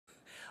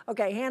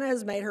Okay, Hannah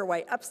has made her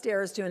way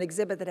upstairs to an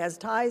exhibit that has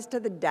ties to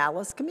the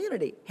Dallas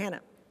community.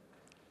 Hannah.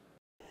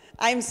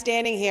 I'm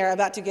standing here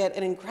about to get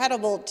an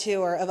incredible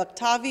tour of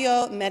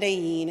Octavio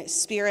Medellín,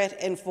 Spirit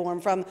and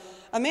Form, from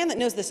a man that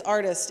knows this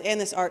artist and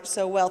this art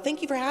so well.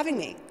 Thank you for having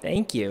me.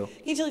 Thank you.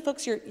 Can you tell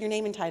folks your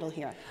name and title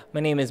here? My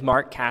name is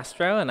Mark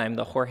Castro, and I'm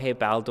the Jorge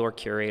Baldor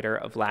Curator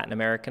of Latin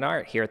American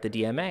Art here at the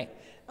DMA.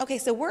 Okay,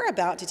 so we're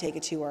about to take a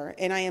tour,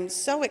 and I am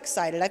so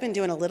excited. I've been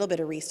doing a little bit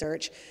of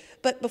research,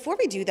 but before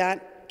we do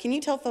that, can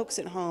you tell folks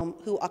at home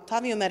who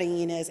Octavio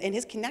Medellín is and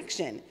his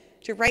connection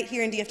to right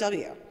here in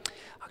DFW?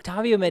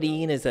 Octavio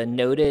Medellín is a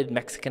noted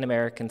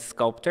Mexican-American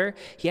sculptor.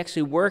 He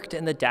actually worked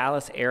in the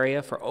Dallas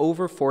area for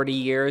over 40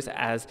 years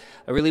as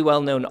a really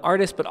well-known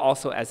artist, but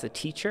also as a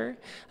teacher.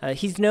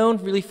 He's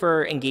known really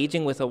for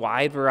engaging with a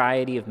wide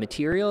variety of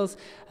materials,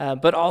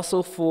 but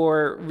also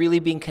for really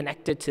being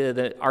connected to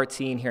the art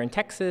scene here in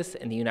Texas,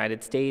 in the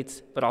United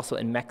States, but also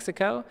in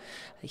Mexico.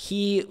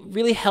 He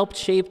really helped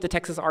shape the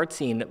Texas art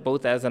scene,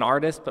 both as an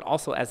artist, but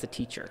also as a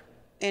teacher.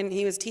 And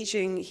he was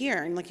teaching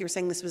here, and like you were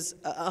saying, this was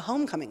a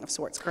homecoming of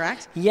sorts,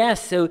 correct?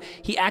 Yes, so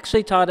he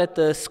actually taught at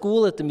the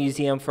school at the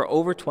museum for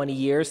over 20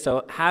 years,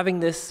 so having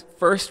this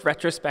first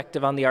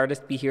retrospective on the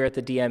artist be here at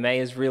the DMA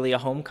is really a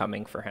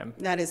homecoming for him.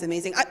 That is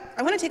amazing.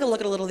 I want to take a look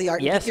at a little of the art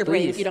and yes, pick your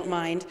brain please. if you don't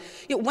mind.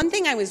 One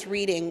thing I was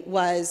reading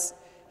was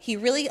he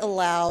really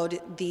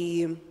allowed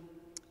the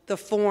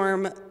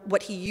form,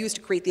 what he used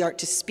to create the art,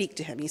 to speak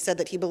to him. He said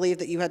that he believed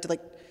that you had to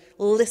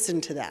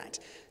listen to that.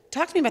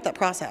 Talk to me about that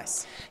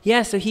process.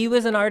 Yeah, so he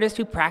was an artist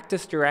who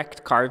practiced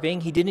direct carving.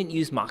 He didn't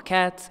use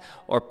maquettes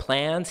or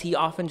plans. He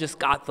often just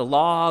got the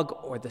log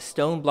or the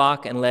stone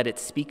block and let it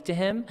speak to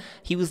him.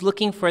 He was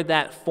looking for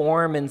that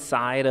form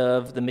inside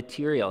of the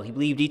material. He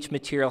believed each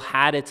material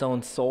had its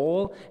own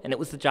soul, and it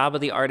was the job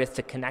of the artist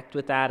to connect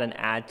with that and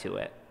add to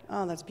it.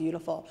 Oh, that's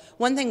beautiful.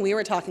 One thing we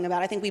were talking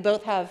about, I think we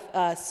both have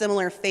a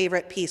similar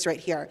favorite piece right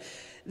here.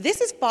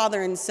 This is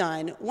father and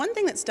son. One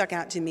thing that stuck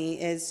out to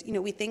me is,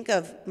 we think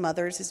of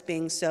mothers as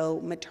being so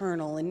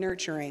maternal and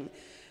nurturing,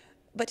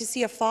 but to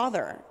see a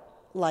father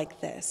like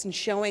this and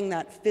showing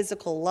that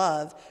physical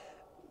love,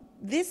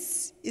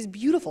 this is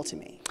beautiful to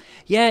me.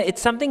 Yeah,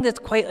 it's something that's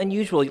quite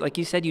unusual. Like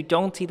you said, you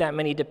don't see that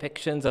many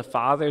depictions of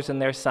fathers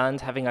and their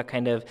sons having a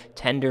kind of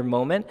tender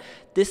moment.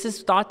 This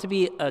is thought to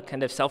be a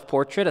kind of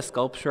self-portrait, a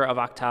sculpture of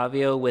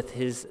Octavio with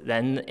his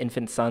then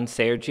infant son,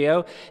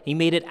 Sergio. He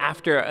made it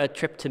after a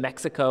trip to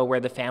Mexico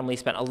where the family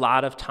spent a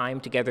lot of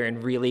time together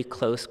in really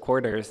close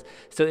quarters.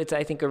 So it's,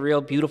 I think, a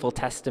real beautiful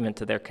testament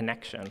to their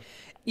connection.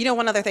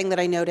 One other thing that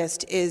I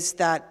noticed is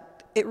that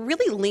it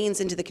really leans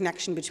into the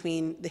connection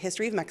between the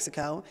history of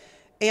Mexico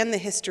and the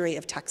history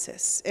of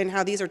Texas, and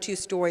how these are two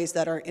stories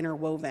that are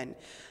interwoven.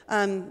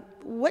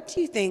 What do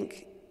you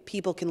think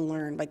people can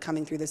learn by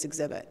coming through this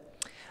exhibit?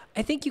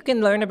 I think you can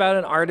learn about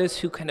an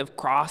artist who kind of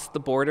crossed the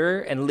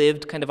border and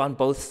lived kind of on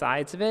both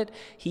sides of it.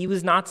 He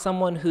was not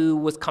someone who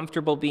was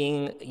comfortable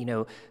being,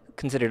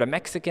 considered a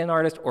Mexican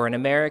artist or an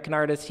American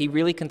artist. He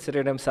really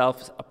considered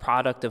himself a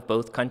product of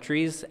both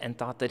countries and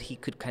thought that he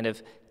could kind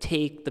of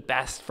take the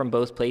best from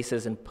both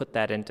places and put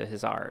that into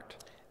his art.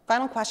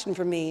 Final question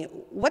for me.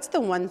 What's the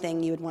one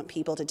thing you would want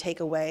people to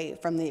take away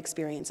from the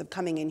experience of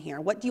coming in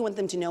here? What do you want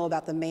them to know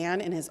about the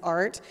man and his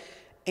art,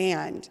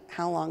 and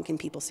how long can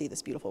people see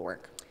this beautiful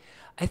work?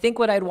 I think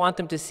what I'd want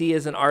them to see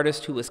is an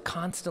artist who was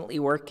constantly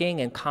working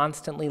and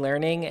constantly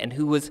learning, and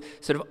who was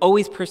sort of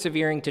always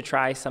persevering to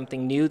try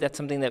something new. That's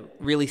something that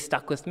really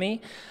stuck with me.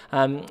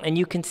 And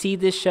you can see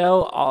this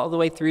show all the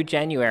way through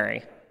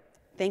January.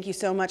 Thank you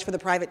so much for the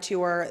private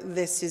tour.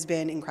 This has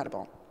been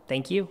incredible.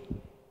 Thank you.